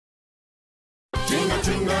Tinga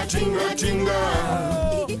tinga tinga tinga.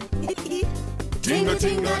 Tinga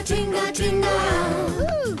tinga tinga tinga.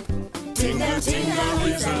 Tinga tinga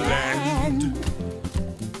is a land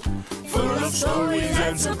full of stories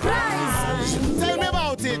and surprises. Tell me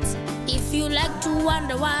about it. If you like to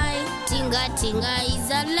wonder why, Tinga Tinga is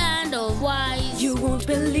a land of wise. You won't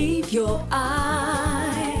believe your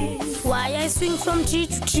eyes. Why I swing from tree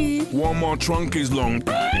to tree. One more trunk is long.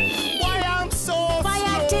 Why I'm so Why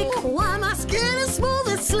I slow. take why my skin is smooth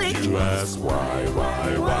and slick. You ask why? Why?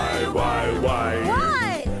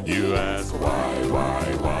 You ask why?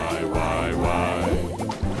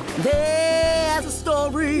 There's a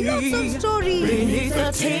story. Lots of stories beneath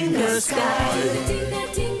the Tinga sky. Tinga,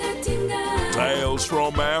 tinga, tinga. Tales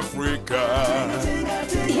from Africa.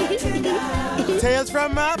 Tales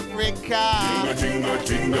from Africa. Tinga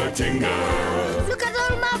tinga tinga. Look at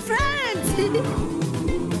all my friends.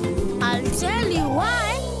 I'll tell you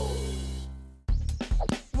why.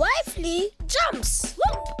 Why Flea jumps. Go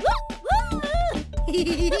on,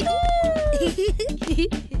 Flea.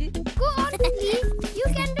 You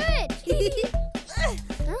can do it.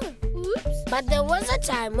 Oops. But there was a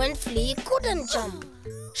time when Flea couldn't jump.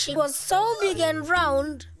 She was so big and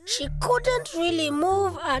round, she couldn't really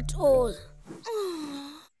move at all.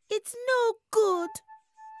 It's no good.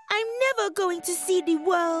 I'm never going to see the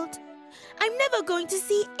world. I'm never going to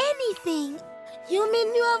see anything. You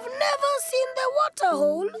mean you have never seen the water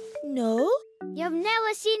hole? No? You've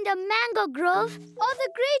never seen the mango grove or the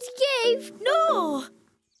great cave? No!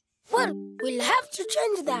 Well, we'll have to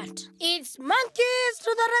change that. It's monkeys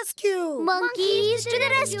to the rescue. Monkeys to the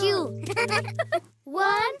rescue.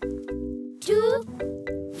 1, 2,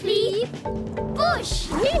 3, push.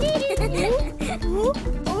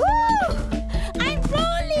 I'm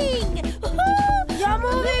rolling! You're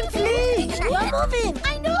moving, Flea. You're moving. I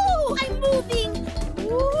know! I'm moving!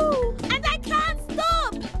 And I can't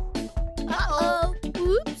stop! Uh-oh.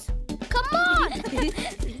 Oops. Come on.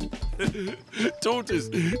 Tortoise,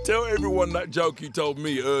 tell everyone that joke you told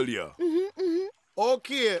me earlier.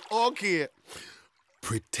 Okay.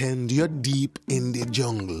 Pretend you're deep in the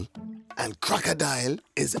jungle and crocodile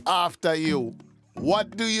is after you.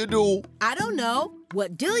 What do you do? I don't know.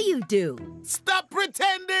 What do you do? Stop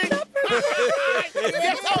pretending! Get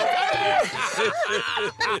out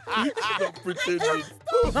Stop pretending.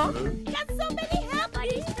 Got so many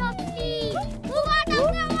Somebody stop me. Move out of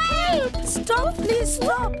the way. Stop, Flea,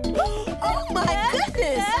 stop. Oh my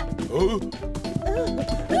goodness!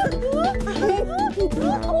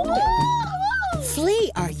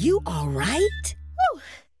 Flea, are you all right?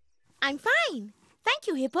 I'm fine. Thank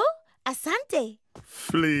you, Hippo. Asante.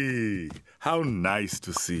 Flea, how nice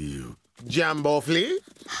to see you. Jambo Flea?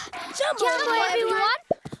 Jump over, everyone.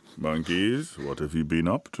 Monkeys, what have you been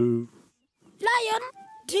up to? Lion,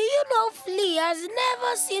 do you know Flea has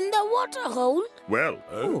never seen the water hole? Well,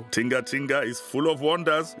 Tinga Tinga is full of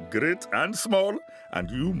wonders, great and small, and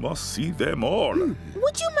you must see them all.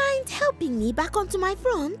 Would you mind helping me back onto my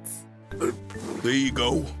front? There you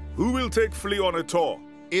go. Who will take Flea on a tour?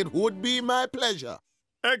 It would be my pleasure.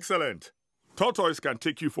 Excellent. Tortoise can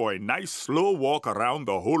take you for a nice slow walk around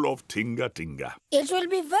the whole of Tinga Tinga. It will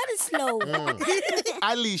be very slow.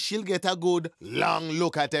 At least she'll get a good long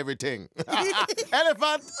look at everything.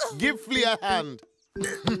 Elephant, give Flea a hand.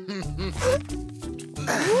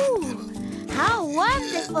 How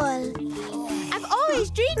wonderful! I've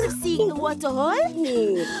always dreamed of seeing the water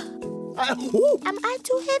hole. Am I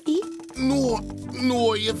too heavy?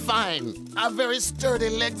 No, you're fine. I have very sturdy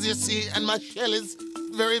legs, you see, and my shell is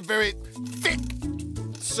very, very thick.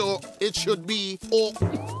 So it should be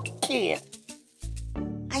okay.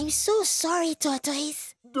 I'm so sorry,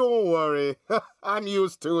 Tortoise. Don't worry. I'm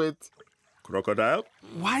used to it. Crocodile,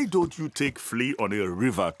 why don't you take Flea on a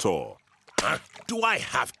river tour? Do I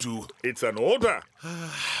have to? It's an order.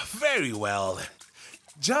 Very well.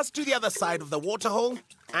 Just to the other side of the waterhole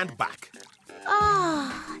and back.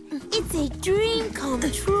 Ah, it's a dream come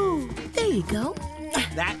true. There you go.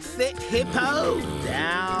 That's it, Hippo.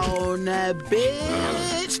 Down a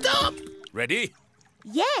bit. Stop! Ready?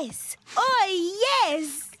 Yes. Oh,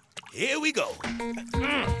 yes. Here we go.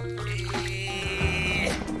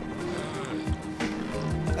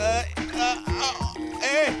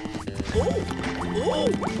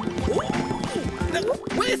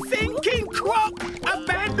 We're sinking, Croc!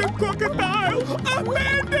 Abandon crocodile!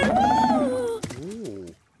 Abandon!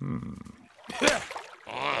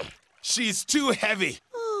 She's too heavy.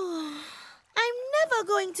 I'm never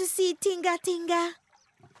going to see Tinga Tinga.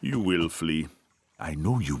 You will, Flea. I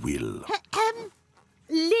know you will.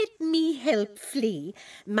 Let me help Flea.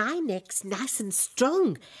 My neck's nice and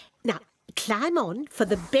strong. Now, climb on for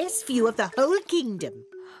the best view of the whole kingdom.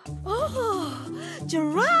 Oh,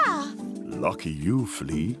 giraffe. Lucky you,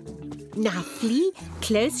 Flea. Now, Flea,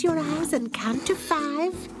 close your eyes and count to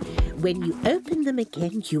 5. When you open them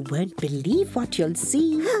again, you won't believe what you'll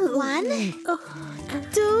see. 1,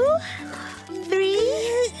 2,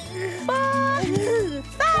 3, 4,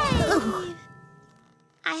 5.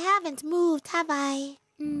 I haven't moved, have I?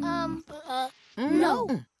 No.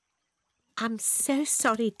 I'm so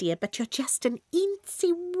sorry, dear, but you're just an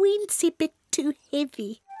weensy bit too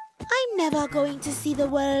heavy. I'm never going to see the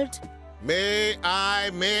world. May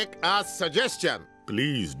I make a suggestion?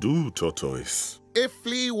 Please do, Tortoise. If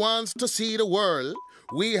Flea wants to see the world,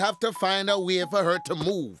 we have to find a way for her to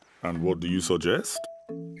move. And what do you suggest?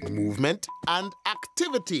 Movement and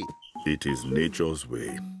activity. It is nature's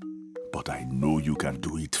way. But I know you can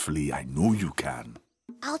do it, Flea. I know you can.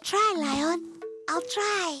 I'll try, Lion. I'll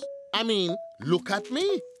try. I mean, look at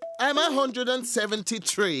me. I'm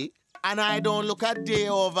 173, and I don't look a day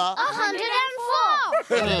over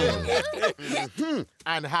 104.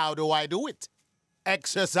 And how do I do it?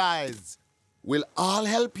 Exercise. We'll all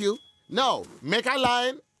help you. Now, make a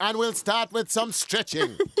line, and we'll start with some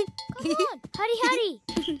stretching. Come on, hurry.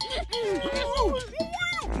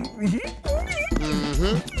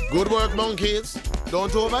 Good work, monkeys.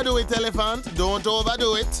 Don't overdo it, elephant. Don't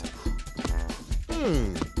overdo it.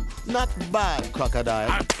 Not bad,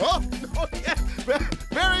 crocodile. Oh, yeah.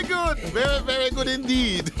 Very good. Very good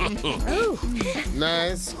indeed.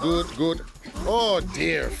 Nice. Good. Oh,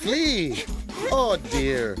 dear. Flea. Oh,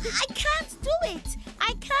 dear. I can't do it.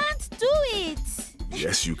 I can't do it.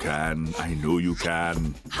 Yes, you can. I know you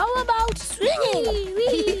can. How about swinging?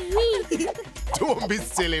 Don't be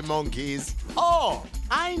silly, monkeys. Oh,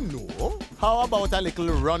 I know. How about a little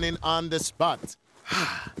running on the spot?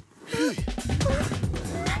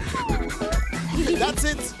 That's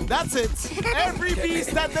it. Every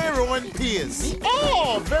beast at their own pace.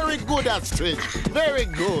 Oh, very good, Astrid. Very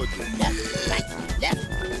good. Left, right.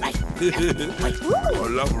 I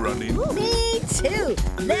love running. Me too.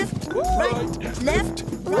 Left, right, left,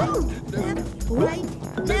 right.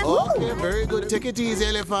 Okay, very good. Take it easy,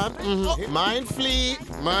 elephant. Mind Flea.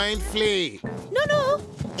 No.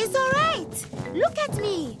 It's all right. Look at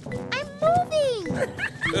me. I'm moving.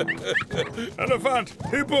 Elephant,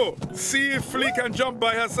 hippo, see if Flea can jump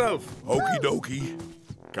by herself. Okie dokie.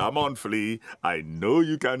 Come on, Flea. I know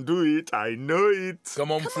you can do it. I know it.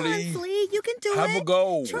 Come on, Come Flea. on, Flea, you can do it. Have a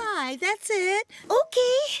go. Try, that's it.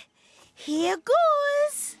 Okay. Here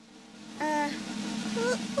goes.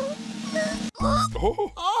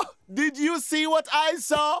 Oh, did you see what I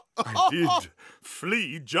saw? I did.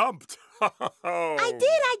 Flea jumped. I did.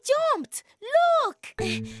 I jumped. Look. Do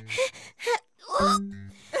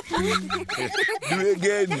it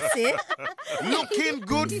again. That's it. Looking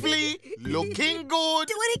good, Flea. Looking good.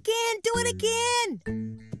 Do it again.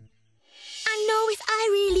 I know if I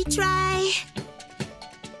really try,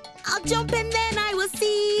 I'll jump and then I will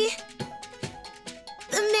see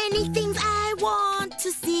the many things I want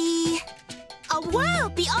to see. A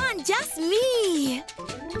world beyond just me.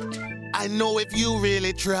 I know if you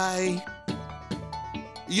really try,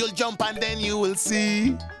 you'll jump and then you will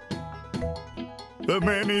see the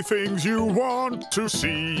many things you want to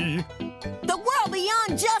see. The world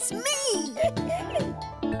beyond just me.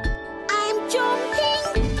 I'm jumping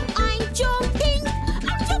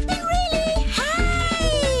really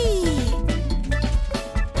high.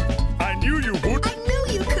 I knew you would. I knew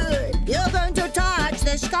you could. You're going to touch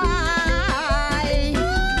the sky.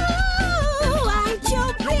 Oh, I'm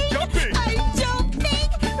jumping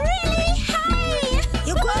really high.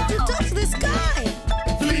 You're going to touch the sky.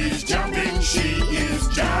 Flea's jumping, she is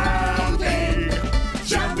jumping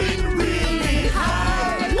really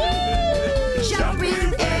high.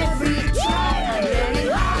 Jumping every time,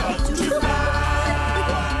 learning how to fly.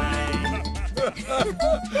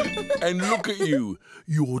 And look at you.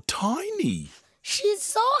 You're tiny. She's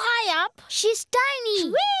so high up. She's tiny.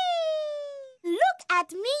 Whee! Look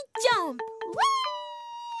at me jump.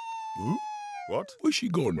 Huh? What? Where's she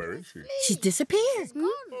gone? Where is she? She's disappeared.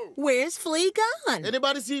 Where's Flea gone?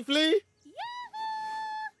 Anybody see Flea?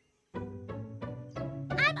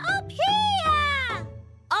 I'm up here,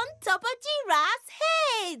 on top of Giraffe's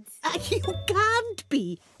head. You can't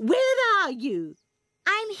be. Where are you?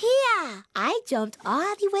 I'm here. I jumped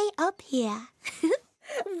all the way up here.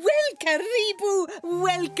 Welcome, Rebu.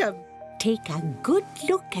 Welcome. Take a good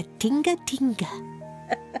look at Tinga Tinga.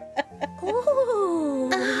 Ooh.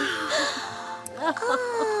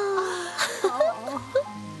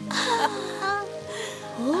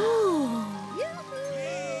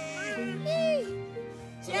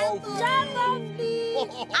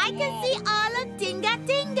 I can see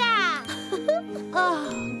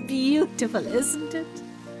beautiful, isn't it?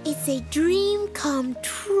 It's a dream come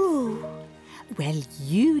true. Well,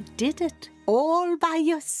 you did it all by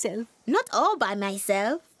yourself. Not all by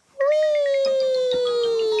myself.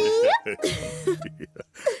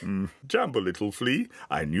 Jump a little, Flea.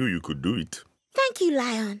 I knew you could do it. Thank you,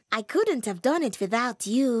 Lion. I couldn't have done it without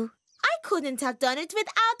you. I couldn't have done it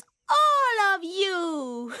without all of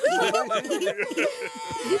you.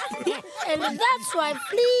 And that's why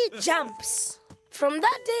Flea jumps. From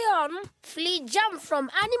that day on, Flea jumped from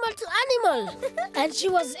animal to animal. And she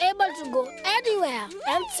was able to go anywhere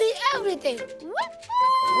and see everything.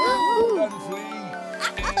 Well done, Flea.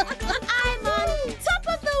 I'm on top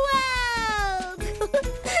of the world.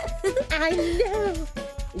 I know.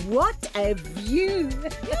 What a view.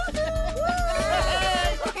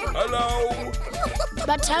 Hello.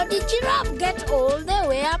 But how did Giraffe get all the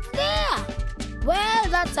way up there? Well,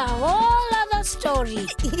 that's a whole other story.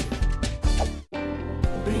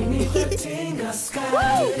 Tinga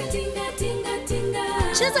sky. Tinga tinga tinga.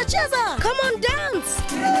 Cheza, cheza, come on, dance.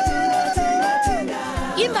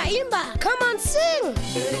 Imba, imba, come on, sing.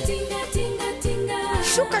 Tinga tinga tinga.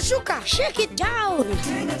 Shuka, shuka, shake it down.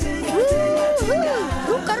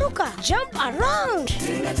 Ruka, ruka, jump around.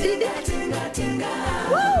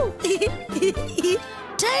 Woo!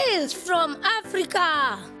 Tales from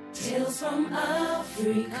Africa. Tales from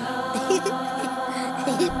Africa.